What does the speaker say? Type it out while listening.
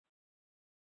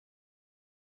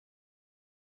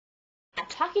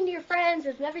talking to your friends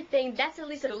and everything. That's at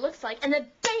least what it looks like. And then,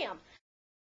 bam!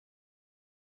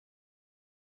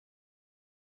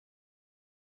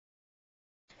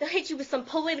 They'll hit you with some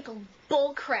political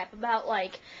bullcrap about,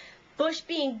 like, Bush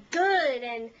being good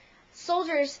and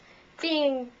soldiers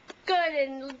being good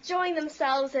and enjoying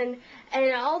themselves and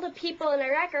all the people in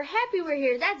Iraq are happy we're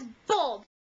here. That's bull.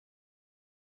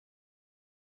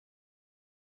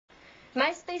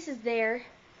 MySpace is there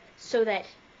so that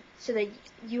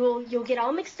you'll get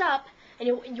all mixed up and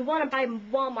you want to buy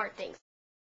Wal-Mart things.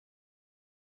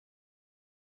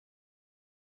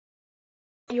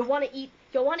 You'll want to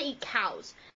eat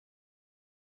cows.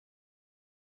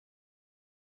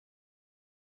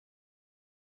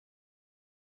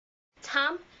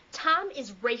 Tom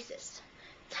is racist.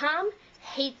 Tom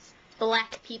hates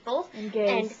black people and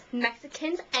gays and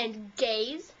Mexicans and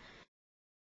gays.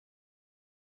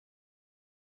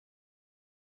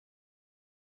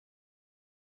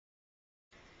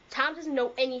 Tom doesn't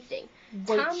know anything.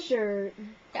 White shirt.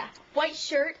 Yeah, white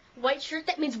shirt,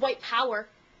 that means white power.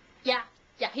 Yeah,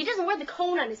 he doesn't wear the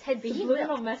cone on his head, but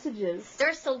subliminal messages.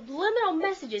 There's subliminal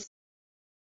messages.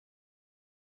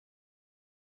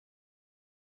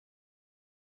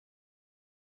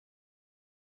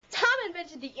 Tom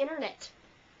invented the internet,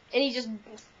 and he just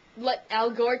let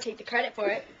Al Gore take the credit for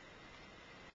it.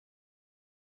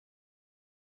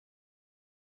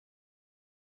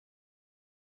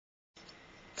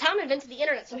 Tom invented the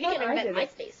internet, so he can invent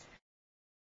MySpace.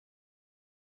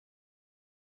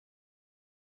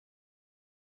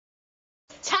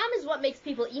 Tom is what makes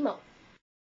people emo.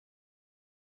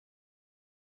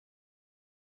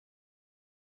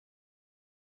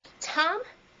 Tom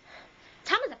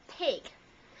is a pig.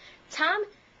 Tom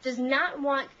does not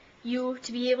want you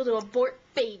to be able to abort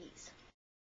babies.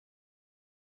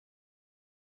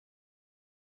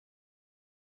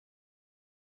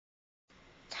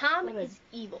 Tom is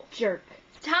evil. Jerk.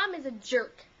 Tom is a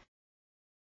jerk.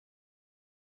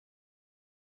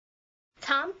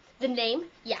 Tom, the name,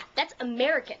 yeah, that's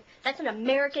American. That's an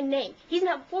American name. He's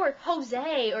not for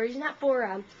Jose, or he's not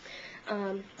for,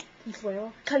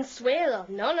 Consuelo? Consuelo.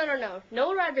 No.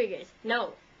 No Rodriguez.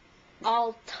 No.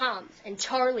 All Toms and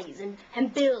Charlies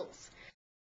and Bills.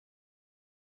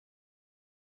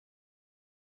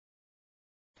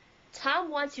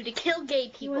 Tom wants you to kill gay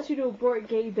people. He wants you to abort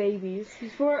gay babies.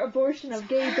 He's for abortion of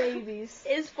gay babies.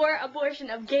 Is for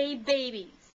abortion of gay babies.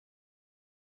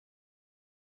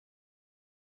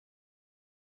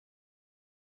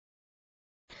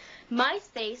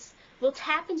 MySpace will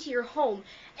tap into your home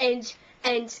and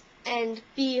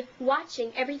be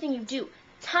watching everything you do.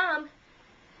 Tom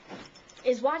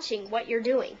is watching what you're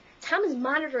doing. Tom is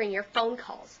monitoring your phone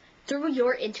calls through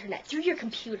your internet, through your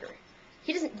computer.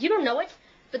 You don't know it,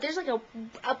 but there's like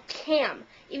a cam.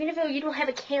 Even if you don't have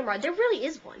a camera, there really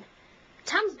is one.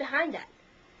 Tom's behind that.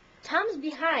 Tom's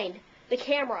behind the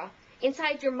camera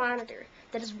inside your monitor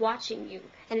that is watching you,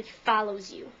 and it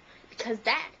follows you. Because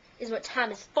that is what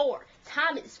Tom is for.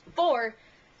 Tom is for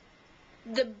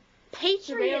the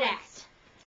Patriot Act.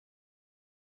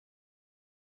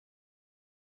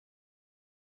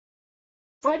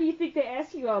 Why do you think they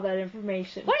ask you all that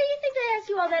information? Why do you think they ask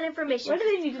you all that information? Why do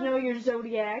they need to know your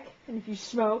zodiac and if you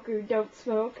smoke or don't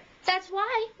smoke? That's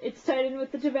why. It's tied in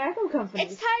with the tobacco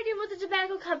companies. It's tied in with the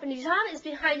tobacco companies. Tom is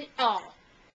behind it all.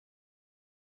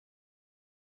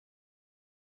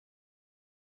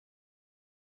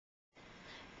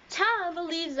 Tom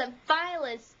believes that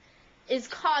violence is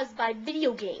caused by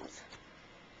video games,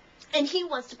 and he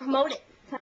wants to promote it.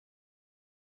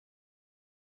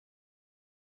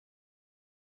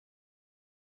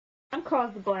 Tom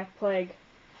caused the Black Plague.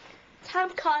 Tom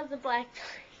caused the Black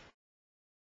Plague.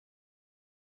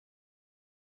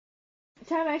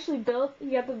 Tom actually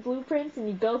he got the blueprints and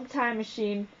he built a time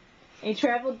machine, and he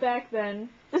traveled back then.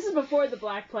 This is before the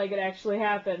Black Plague had actually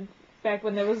happened, back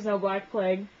when there was no Black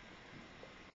Plague.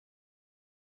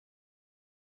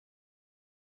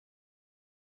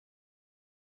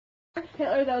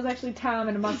 Hitler, that was actually Tom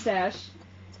and a mustache.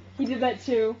 He did that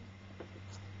too.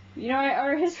 You know,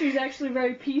 our history is actually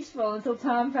very peaceful until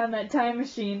Tom found that time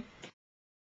machine.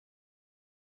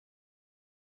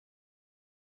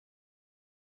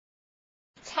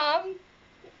 Tom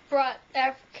brought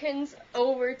Africans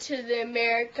over to the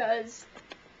Americas,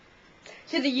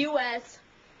 to the U.S.,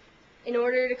 in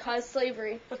order to cause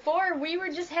slavery. Before, we were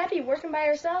just happy working by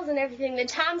ourselves and everything. Then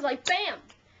Tom's like, bam!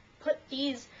 Put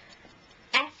these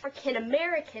African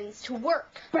Americans to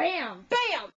work. Bam!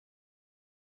 Bam!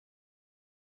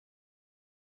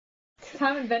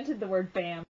 Tom invented the word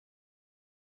bam.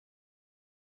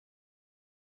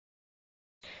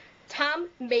 Tom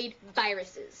made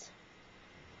viruses.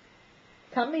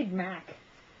 Tom made Mac.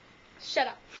 Shut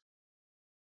up.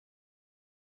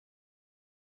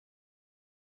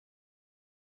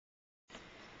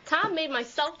 Tom made my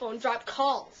cell phone drop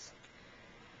calls.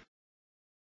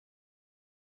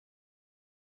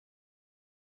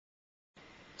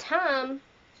 Tom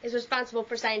is responsible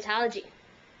for Scientology.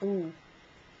 Ooh.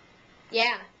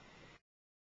 Yeah.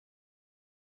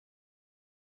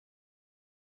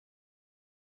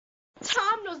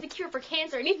 Tom knows the cure for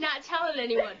cancer and he's not telling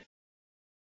anyone.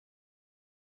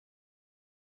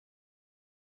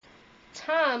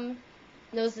 Tom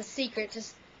knows the secret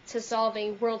to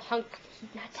solving world hunger.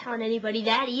 He's not telling anybody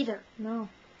that either. No.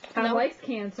 Tom likes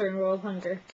cancer and world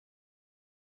hunger.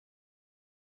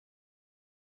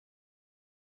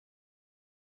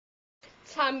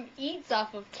 Tom eats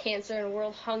off of cancer and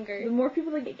world hunger. The more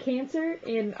people that get cancer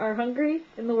and are hungry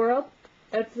in the world,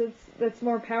 that's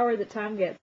more power that Tom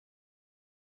gets.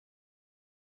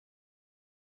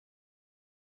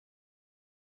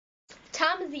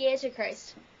 Tom is the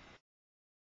Antichrist.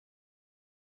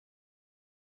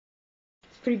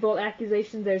 It's pretty bold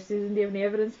accusations there, Susan. Do you have any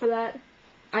evidence for that?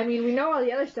 I mean, we know all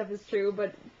the other stuff is true,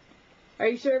 but are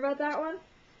you sure about that one?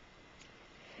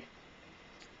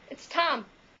 It's Tom.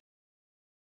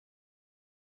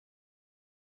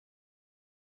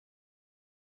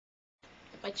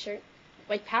 White shirt,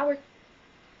 white power.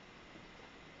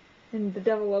 And the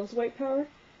devil loves white power?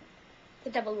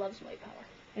 The devil loves white power.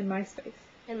 And MySpace.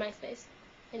 And MySpace.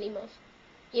 And emos.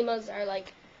 Emos are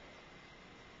like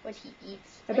what he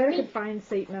eats. I like bet me. I could find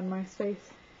Satan on MySpace.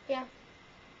 Yeah.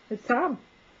 It's Tom.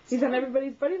 He's on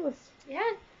everybody's buddy list. Yeah.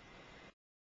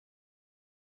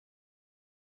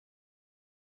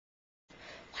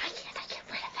 Why can't I get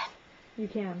rid of him? You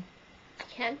can. I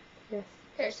can. Yes.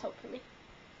 There's hope for me.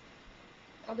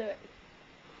 I'll do it.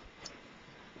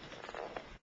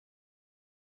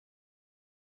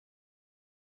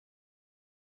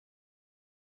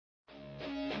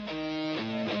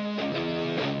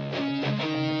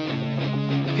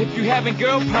 If you having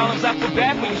girl problems, I feel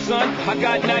bad for you, son. I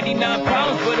got 99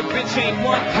 problems, but a bitch ain't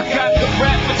one. I got the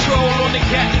rap patrol on the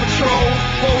cat patrol.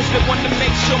 Foes that want to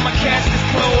make sure my cast is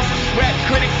closed. Rap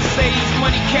critics that say he's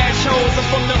money cash holes. I'm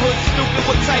from the hood, stupid,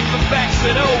 what type of facts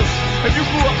are those? If you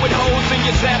grew up with hoes in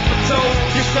your zapper toes,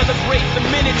 you celebrate the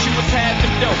minute you was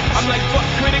having dough. I'm like, fuck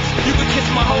critics, you can kiss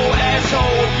my whole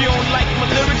asshole. If you don't like my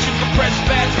lyrics, you can press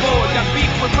fast forward. Got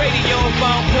beef with radio if I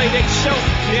don't play they show.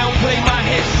 They don't play my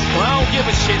hits, well I don't give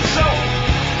a shit. So,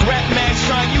 rap mags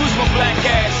try and use my black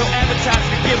ass, so advertisers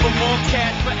can give them more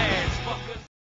cash for ads.